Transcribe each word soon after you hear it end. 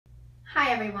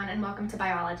Hi everyone and welcome to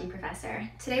Biology Professor.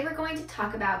 Today we're going to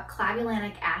talk about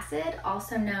clavulanic acid,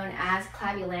 also known as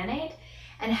clavulanate,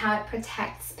 and how it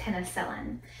protects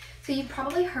penicillin. So you've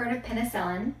probably heard of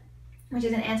penicillin, which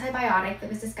is an antibiotic that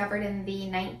was discovered in the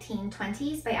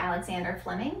 1920s by Alexander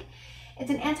Fleming.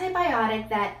 It's an antibiotic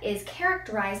that is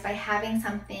characterized by having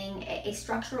a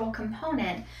structural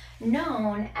component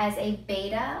known as a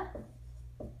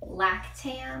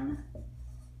beta-lactam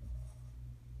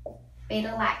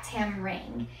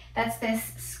ring. That's this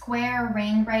square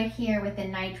ring right here with the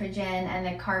nitrogen and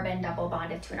the carbon double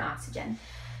bonded to an oxygen.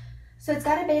 So it's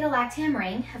got a beta-lactam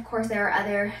ring. Of course, there are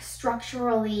other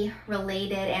structurally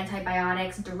related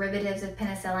antibiotics, derivatives of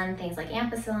penicillin, things like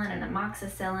ampicillin and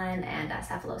amoxicillin and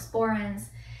cephalosporins.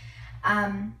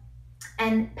 And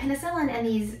penicillin and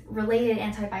these related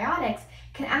antibiotics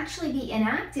can actually be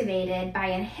inactivated by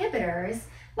inhibitors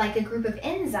like a group of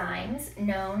enzymes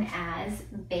known as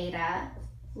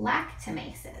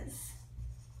beta-lactamases.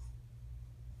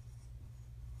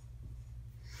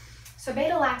 So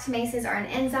beta-lactamases are an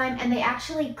enzyme and they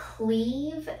actually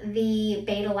cleave the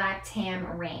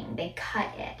beta-lactam ring. They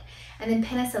cut it. And then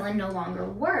penicillin no longer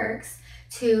works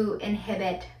to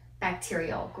inhibit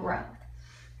bacterial growth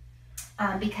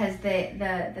because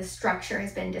the structure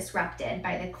has been disrupted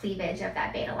by the cleavage of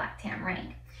that beta-lactam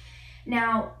ring.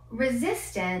 Now,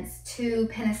 resistance to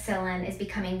penicillin is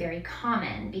becoming very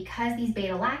common because these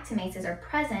beta-lactamases are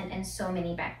present in so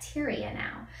many bacteria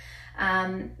now.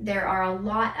 There are a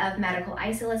lot of medical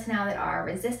isolates now that are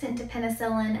resistant to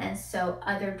penicillin, and so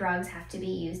other drugs have to be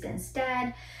used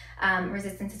instead.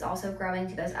 Resistance is also growing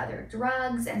to those other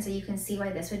drugs, and so you can see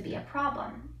why this would be a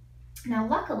problem. Now,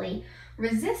 luckily,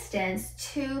 resistance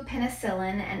to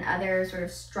penicillin and other sort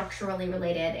of structurally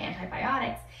related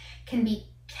antibiotics can be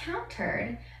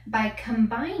countered by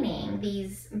combining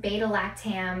these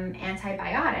beta-lactam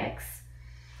antibiotics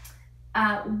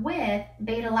with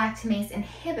beta-lactamase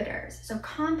inhibitors, so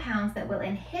compounds that will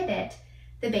inhibit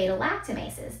the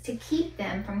beta-lactamases to keep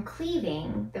them from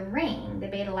cleaving the ring, the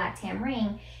beta-lactam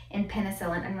ring, in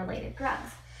penicillin and related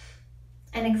drugs.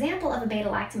 An example of a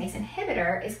beta-lactamase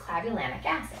inhibitor is clavulanic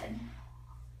acid.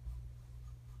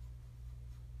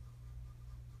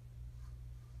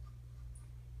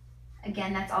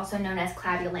 Again, that's also known as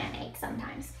clavulanate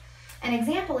sometimes. An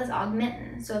example is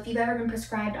augmentin. So if you've ever been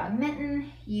prescribed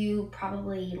augmentin, you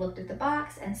probably looked at the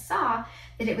box and saw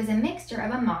that it was a mixture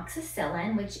of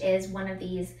amoxicillin, which is one of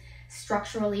these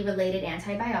structurally related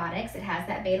antibiotics. It has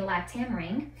that beta-lactam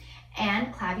ring,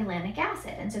 and clavulanic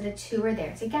acid. And so the two are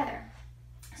there together.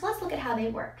 So let's look at how they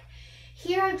work.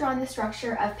 Here I've drawn the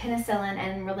structure of penicillin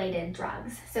and related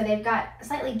drugs. So they've got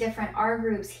slightly different R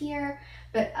groups here,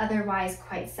 but otherwise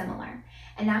quite similar.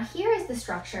 And now here is the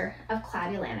structure of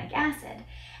clavulanic acid.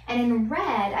 And in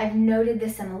red, I've noted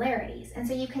the similarities. And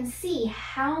so you can see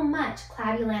how much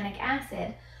clavulanic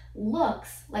acid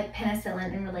looks like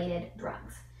penicillin and related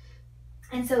drugs.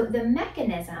 And so the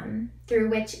mechanism through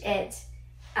which it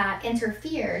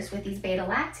interferes with these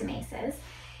beta-lactamases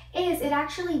is it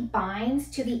actually binds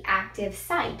to the active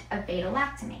site of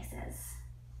beta-lactamases.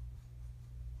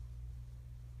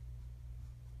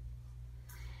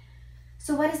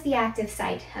 So what is the active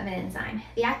site of an enzyme?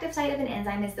 The active site of an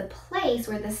enzyme is the place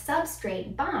where the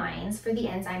substrate binds for the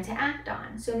enzyme to act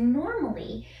on. So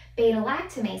normally,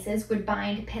 beta-lactamases would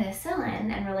bind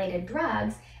penicillin and related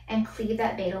drugs and cleave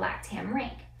that beta-lactam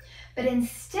ring. But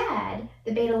instead,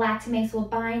 the beta-lactamase will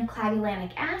bind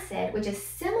clavulanic acid, which is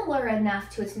similar enough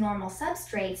to its normal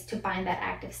substrates to bind that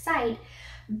active site,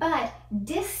 but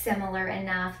dissimilar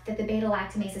enough that the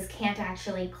beta-lactamases can't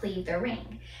actually cleave the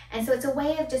ring. And so it's a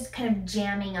way of just kind of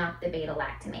jamming up the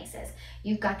beta-lactamases.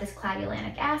 You've got this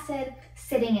clavulanic acid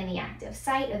sitting in the active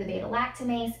site of the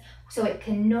beta-lactamase, so it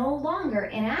can no longer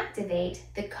inactivate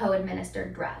the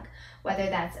co-administered drug, whether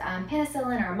that's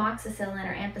penicillin or amoxicillin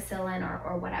or ampicillin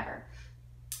or whatever.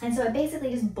 And so it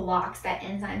basically just blocks that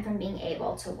enzyme from being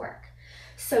able to work.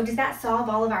 So does that solve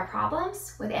all of our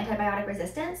problems with antibiotic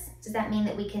resistance? Does that mean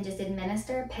that we can just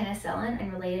administer penicillin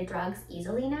and related drugs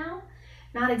easily now?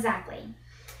 Not exactly.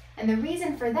 And the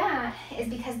reason for that is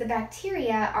because the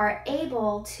bacteria are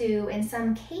able to, in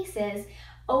some cases,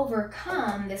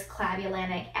 overcome this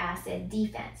clavulanic acid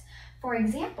defense. For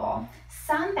example,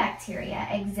 some bacteria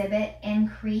exhibit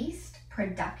increased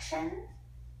production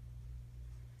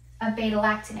of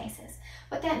beta-lactamases.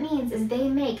 What that means is they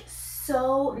make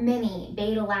so many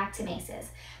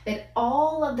beta-lactamases that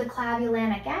all of the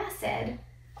clavulanic acid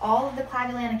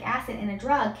in a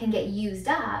drug can get used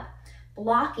up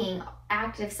blocking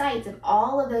active sites of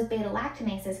all of those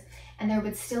beta-lactamases, and there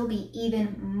would still be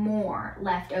even more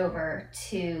left over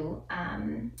to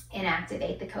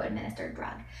inactivate the co-administered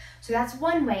drug. So that's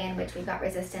one way in which we've got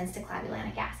resistance to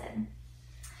clavulanic acid.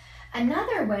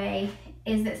 Another way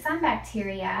is that some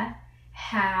bacteria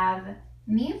have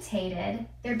mutated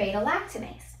their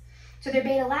beta-lactamase. So their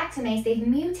beta-lactamase, they've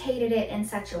mutated it in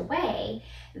such a way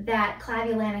that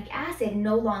clavulanic acid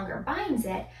no longer binds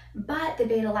it, but the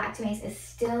beta-lactamase is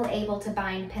still able to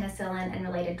bind penicillin and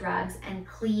related drugs and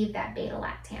cleave that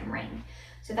beta-lactam ring.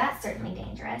 So that's certainly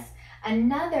dangerous.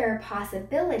 Another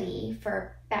possibility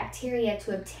for bacteria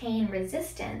to obtain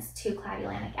resistance to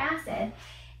clavulanic acid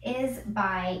is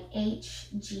by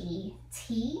HGT,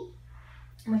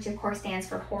 which of course stands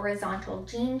for horizontal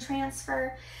gene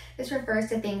transfer. This refers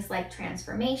to things like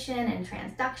transformation and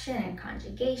transduction and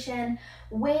conjugation,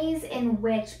 ways in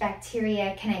which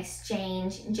bacteria can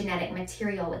exchange genetic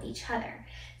material with each other.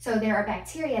 So there are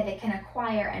bacteria that can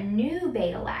acquire a new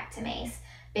beta-lactamase,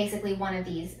 basically one of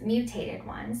these mutated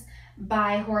ones,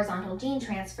 by horizontal gene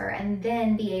transfer, and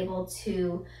then be able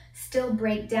to still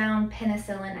break down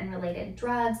penicillin and related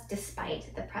drugs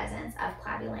despite the presence of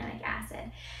clavulanic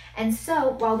acid. And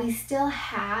so while we still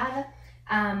have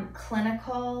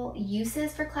clinical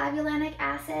uses for clavulanic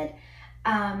acid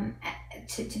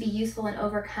to be useful in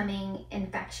overcoming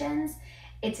infections,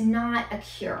 it's not a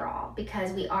cure-all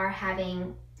because we are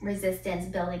having resistance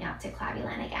building up to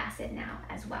clavulanic acid now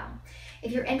as well.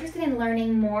 If you're interested in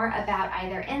learning more about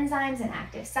either enzymes and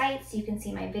active sites, you can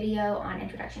see my video on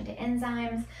Introduction to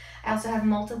Enzymes. I also have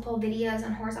multiple videos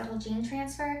on horizontal gene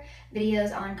transfer,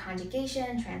 videos on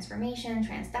conjugation, transformation,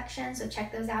 transduction, so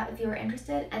check those out if you are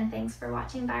interested, and thanks for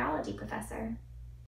watching Biology, Professor.